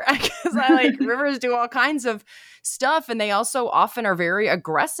river? Because I like rivers do all kinds of stuff, and they also often are very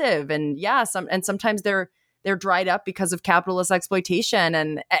aggressive. And yeah, sometimes they're dried up because of capitalist exploitation.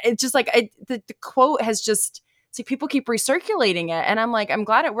 And it's just like the quote has just, it's like people keep recirculating it. And I'm like, I'm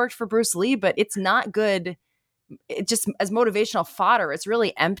glad it worked for Bruce Lee, but it's not good. It just as motivational fodder, it's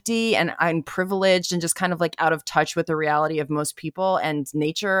really empty and unprivileged and just kind of like out of touch with the reality of most people and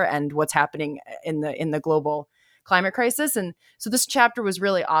nature and what's happening in the global climate crisis. And so this chapter was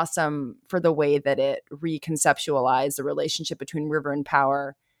really awesome for the way that it reconceptualized the relationship between river and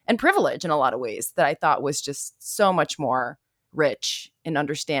power and privilege in a lot of ways that I thought was just so much more rich in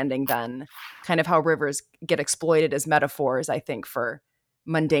understanding than kind of how rivers get exploited as metaphors, I think, for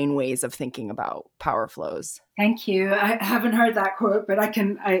mundane ways of thinking about power flows. Thank you. I haven't heard that quote, but I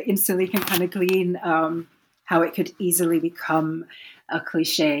instantly can kind of glean how it could easily become a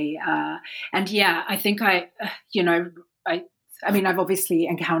cliche. And yeah, I think I've obviously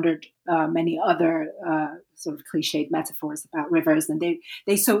encountered many other sort of cliched metaphors about rivers, and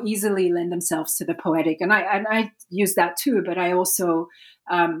they so easily lend themselves to the poetic. And I use that too, but I also,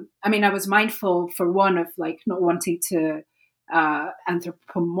 I was mindful for one of like not wanting to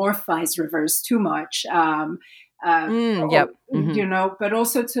anthropomorphize rivers too much, but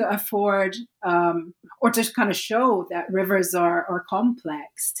also to afford or to kind of show that rivers are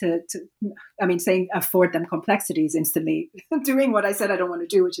complex. Saying afford them complexities instantly doing what I said I don't want to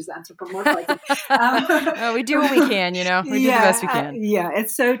do, which is anthropomorphizing. We do what we can, we do the best we can.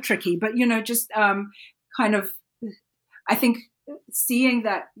 It's so tricky, but just kind of, I think, seeing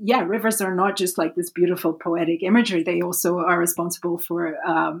that, rivers are not just like this beautiful poetic imagery. They also are responsible for,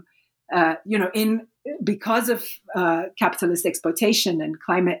 because of capitalist exploitation and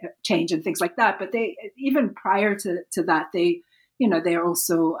climate change and things like that. But they, even prior to that, they are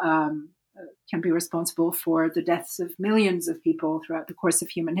also can be responsible for the deaths of millions of people throughout the course of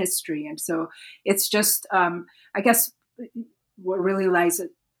human history. And so it's just, I guess, what really lies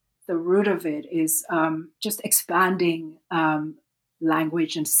at the root of it is just expanding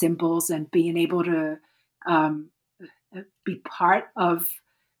language and symbols and being able to be part of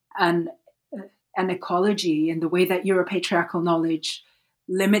an ecology in the way that Europatriarchal knowledge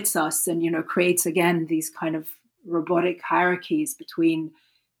limits us and creates again these kind of robotic hierarchies between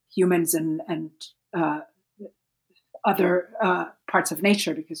humans and other parts of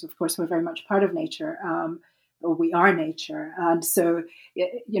nature, because of course we're very much part of nature. Or we are nature, and so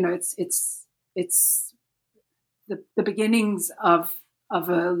it's the beginnings of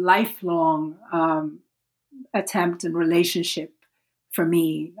a lifelong attempt and relationship for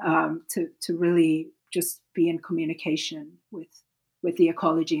me to really just be in communication with the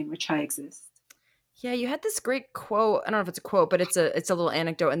ecology in which I exist. Yeah, you had this great quote. I don't know if it's a quote, but it's a little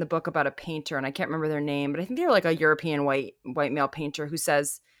anecdote in the book about a painter, and I can't remember their name, but I think they're like a European white male painter who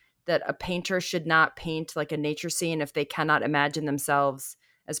says that a painter should not paint like a nature scene if they cannot imagine themselves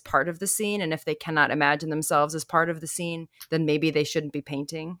as part of the scene. And if they cannot imagine themselves as part of the scene, then maybe they shouldn't be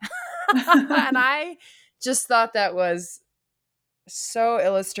painting. And I just thought that was so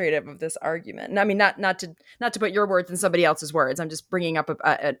illustrative of this argument. And I mean, not to put your words in somebody else's words. I'm just bringing up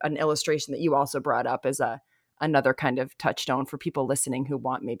an illustration that you also brought up as another kind of touchstone for people listening who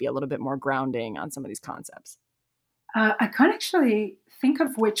want maybe a little bit more grounding on some of these concepts. I can't actually think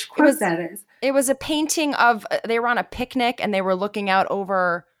of which quote that is. It was a painting of, they were on a picnic and they were looking out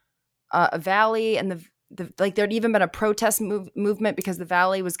over a valley, and there'd even been a protest movement because the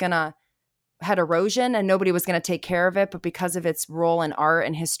valley had erosion and nobody was going to take care of it. But because of its role in art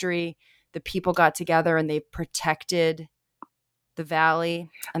and history, the people got together and they protected the valley.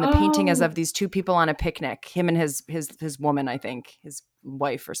 And the painting is of these two people on a picnic, him and his woman, I think, his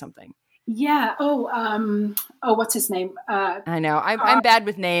wife or something. Yeah. What's his name? I know. I'm bad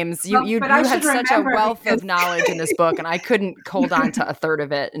with names. You But I had should such a remember wealth because of knowledge in this book, and I couldn't hold on to a third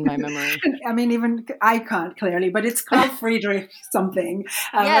of it in my memory. I mean, even I can't clearly, but it's called Friedrich something.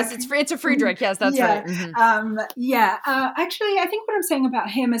 Yes, it's a Friedrich. Yes, that's yeah, right. Mm-hmm. Actually, I think what I'm saying about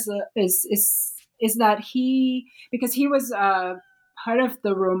him is that because he was part of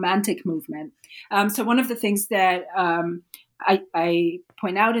the Romantic movement. So one of the things that I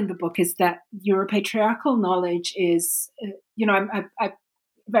point out in the book is that Europatriarchal knowledge is, I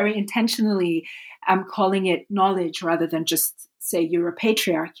very intentionally am calling it knowledge rather than just say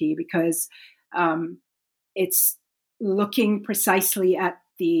Europatriarchy, because it's looking precisely at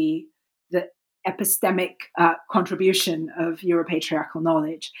the epistemic contribution of Europatriarchal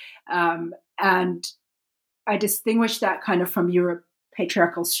knowledge. And I distinguish that kind of from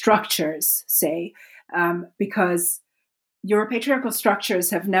Europatriarchal structures, say, because Europatriarchal structures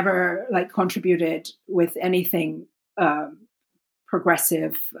have never contributed with anything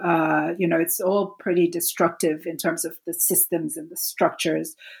progressive. It's all pretty destructive in terms of the systems and the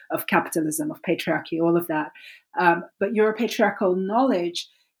structures of capitalism, of patriarchy, all of that. But Europatriarchal knowledge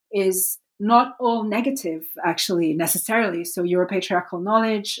is not all negative, actually, necessarily. So Europatriarchal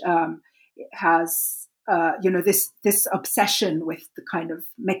knowledge has, this obsession with the kind of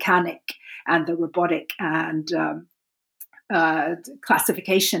mechanic and the robotic and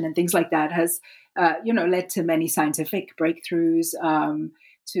classification and things like that has, led to many scientific breakthroughs,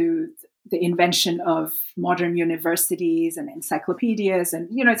 to the invention of modern universities and encyclopedias, and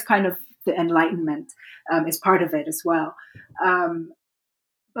it's kind of the Enlightenment is part of it as well.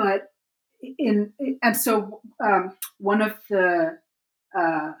 But one of the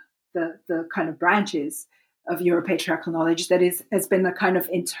kind of branches of Europatriarchal knowledge that has been a kind of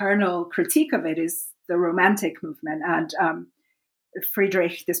internal critique of it is the Romantic movement. And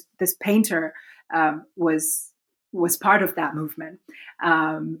Friedrich, this painter, was part of that movement.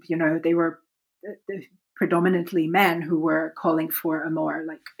 They were predominantly men who were calling for a more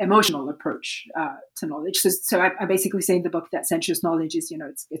emotional approach to knowledge. So I basically say in the book that sensuous knowledge is,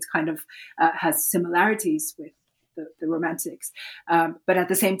 it's kind of has similarities with the Romantics, but at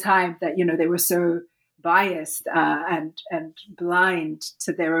the same time that they were so biased and blind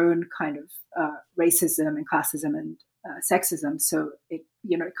to their own kind of racism and classism and sexism. So it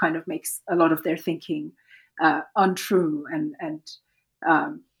kind of makes a lot of their thinking untrue.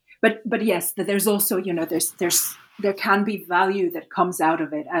 But yes, there's also there can be value that comes out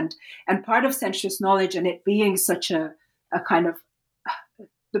of it, and part of sensuous knowledge and it being such a kind of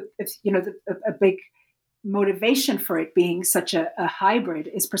a big motivation for it being such a hybrid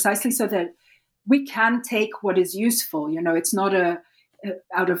is precisely so that we can take what is useful. It's not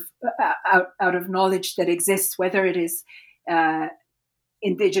out of knowledge that exists, whether it is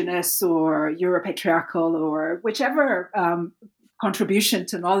indigenous or Europatriarchal or whichever contribution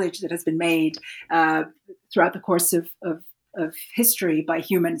to knowledge that has been made throughout the course of history by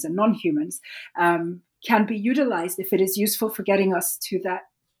humans and non-humans can be utilized if it is useful for getting us to that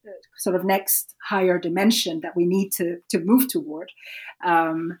sort of next higher dimension that we need to move toward.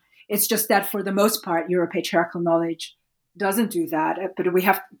 It's just that for the most part, Europatriarchal knowledge doesn't do that, but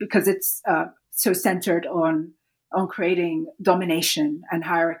because it's so centered on creating domination and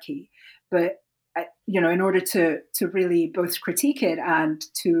hierarchy. But in order to really both critique it and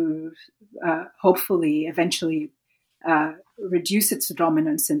to hopefully eventually reduce its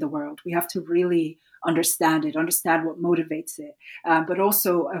dominance in the world, we have to really understand what motivates it, but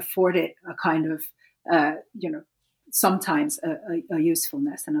also afford it a kind of sometimes a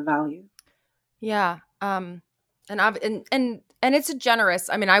usefulness and a value. Yeah. And it's a generous,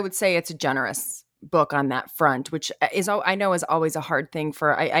 I would say it's a generous book on that front, which I know is always a hard thing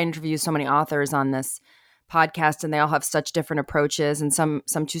I interview so many authors on this podcast and they all have such different approaches, and some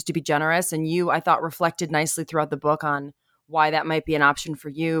choose to be generous, and you, I thought, reflected nicely throughout the book on why that might be an option for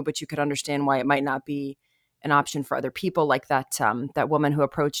you, but you could understand why it might not be an option for other people, like that woman who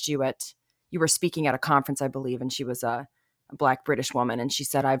approached you you were speaking at a conference, I believe, and she was a Black British woman, and she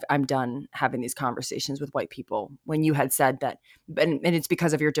said, I'm done having these conversations with white people, when you had said that, and it's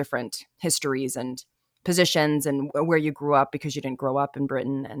because of your different histories and positions and where you grew up, because you didn't grow up in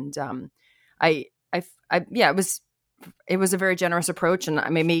Britain. And it was a very generous approach, and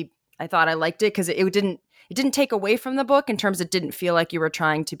I thought I liked it because it didn't take away from the book in terms it didn't feel like you were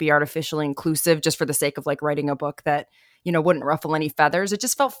trying to be artificially inclusive just for the sake of writing a book that wouldn't ruffle any feathers. It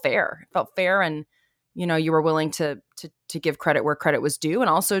just felt fair. It felt fair, and you were willing to give credit where credit was due, and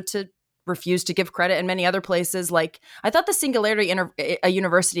also to refuse to give credit in many other places. I thought the Singularity a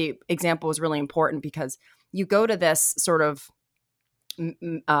university example was really important, because you go to this sort of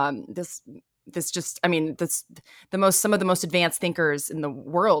this just, I mean, this some of the most advanced thinkers in the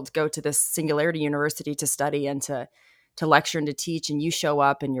world go to this Singularity University to study and to lecture and to teach. And you show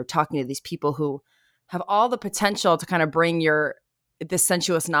up and you're talking to these people who have all the potential to kind of bring this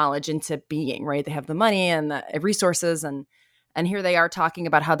sensuous knowledge into being, right? They have the money and the resources, and here they are talking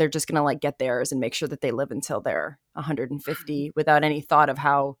about how they're just going to like get theirs and make sure that they live until they're 150 without any thought of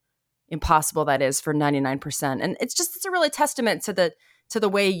how impossible that is for 99%. And it's a really testament to the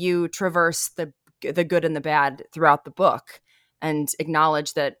way you traverse the good and the bad throughout the book and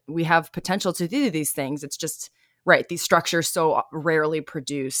acknowledge that we have potential to do these things. It's just, right, these structures so rarely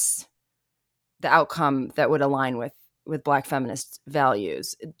produce the outcome that would align with Black feminist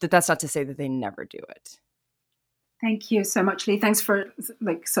values. That's not to say that they never do it. Thank you so much, Lee. Thanks for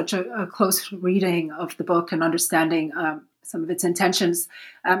like such a close reading of the book and understanding some of its intentions.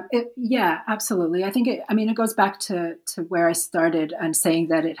 Yeah, absolutely. I think it goes back to where I started and saying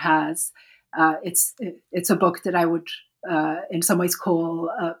that it has. It's a book that I would in some ways call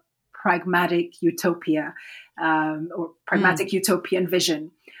a pragmatic utopia or pragmatic utopian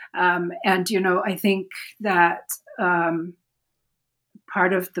vision. And I think that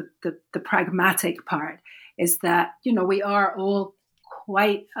part of the pragmatic part is that, we are all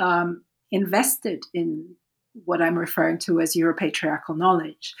quite invested in what I'm referring to as Europatriarchal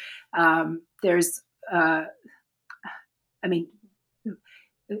knowledge.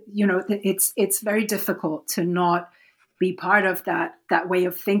 It's very difficult to not be part of that way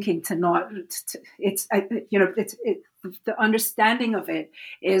of thinking, the understanding of it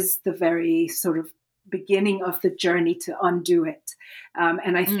is the very sort of beginning of the journey to undo it.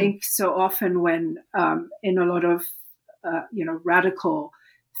 And I think so often when in a lot of, radical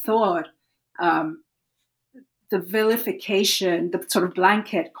thought, the vilification, the sort of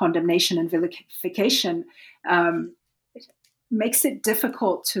blanket condemnation and vilification makes it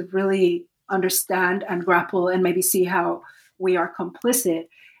difficult to really understand and grapple and maybe see how we are complicit.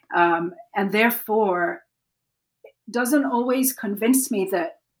 And therefore, doesn't always convince me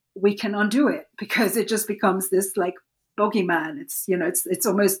that we can undo it, because it just becomes this like bogeyman. It's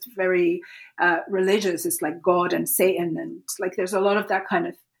almost very religious. It's like God and Satan, and it's like there's a lot of that kind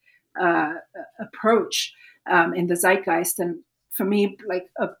of approach in the zeitgeist. And for me, like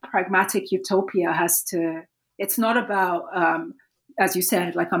a pragmatic utopia it's not about, as you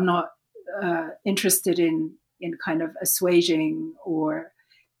said, like I'm not interested in kind of assuaging or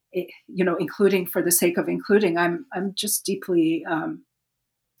including for the sake of including. I'm just deeply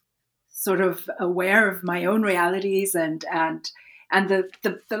sort of aware of my own realities and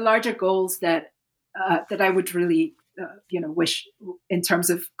the larger goals that I would really wish, in terms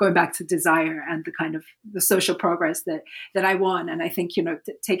of going back to desire and the kind of the social progress that I want. And I think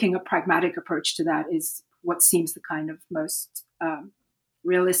taking a pragmatic approach to that is what seems the kind of most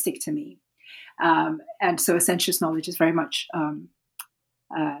realistic to me. And so sensuous knowledge is very much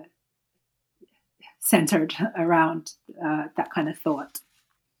centered around that kind of thought.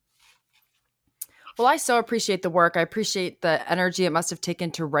 Well, I so appreciate the work. I appreciate the energy it must have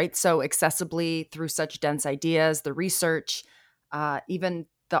taken to write so accessibly through such dense ideas, the research, even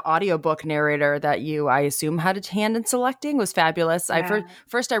the audiobook narrator that I assume, had a hand in selecting was fabulous. Yeah.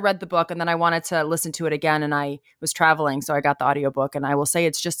 First I read the book and then I wanted to listen to it again, and I was traveling, so I got the audiobook, and I will say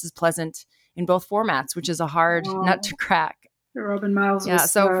it's just as pleasant in both formats, which is a hard nut to crack. Robin Miles. Yeah.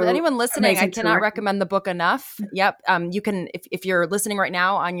 So for anyone listening, I cannot recommend the book enough. Yep. You can, if you're listening right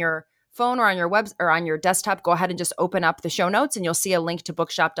now on your phone or on your web or on your desktop, go ahead and just open up the show notes and you'll see a link to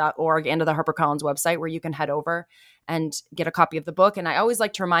bookshop.org and to the HarperCollins website where you can head over and get a copy of the book. And I always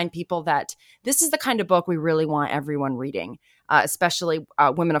like to remind people that this is the kind of book we really want everyone reading, especially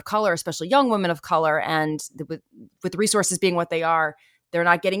women of color, especially young women of color. And with resources being what they are, they're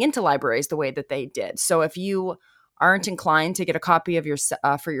not getting into libraries the way that they did. So if you aren't inclined to get a copy of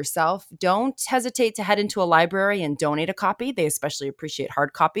for yourself, don't hesitate to head into a library and donate a copy. They especially appreciate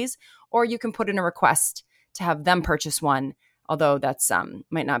hard copies. Or you can put in a request to have them purchase one, although that's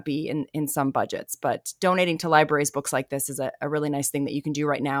might not be in some budgets. But donating to libraries books like this is a really nice thing that you can do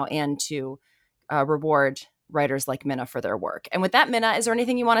right now, and to reward writers like Minna for their work. And with that, Minna, is there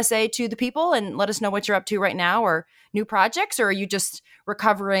anything you want to say to the people and let us know what you're up to right now, or new projects, or are you just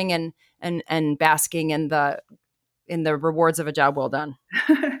recovering and basking in the rewards of a job well done?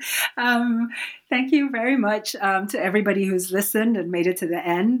 Thank you very much to everybody who's listened and made it to the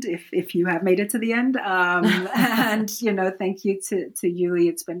end, if you have made it to the end. And, thank you to Yuli.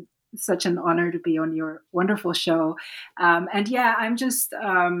 It's been such an honor to be on your wonderful show. And yeah, I'm just,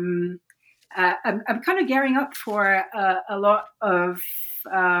 I'm kind of gearing up for a lot of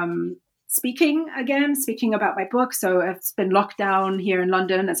speaking about my book. So it's been locked down here in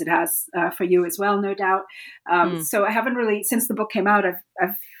London, as it has for you as well, no doubt. So I haven't really, since the book came out, I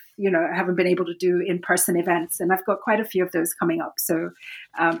haven't been able to do in-person events, and I've got quite a few of those coming up. So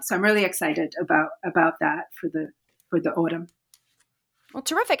I'm really excited about that for the autumn. Well,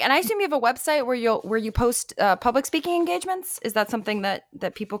 terrific. And I assume you have a website where you post public speaking engagements. Is that something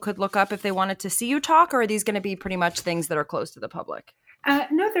that people could look up if they wanted to see you talk, or are these going to be pretty much things that are closed to the public?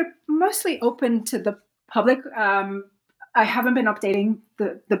 No, they're mostly open to the public. I haven't been updating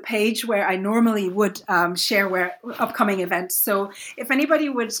the page where I normally would share upcoming events. So if anybody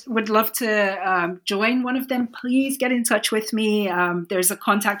would love to join one of them, please get in touch with me. There's a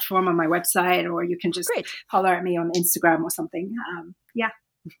contact form on my website, or you can just holler at me on Instagram or something.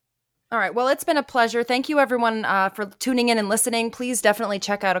 All right. Well, it's been a pleasure. Thank you, everyone, for tuning in and listening. Please definitely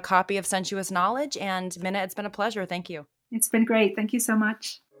check out a copy of Sensuous Knowledge. And Minna, it's been a pleasure. Thank you. It's been great. Thank you so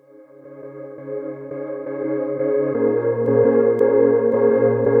much.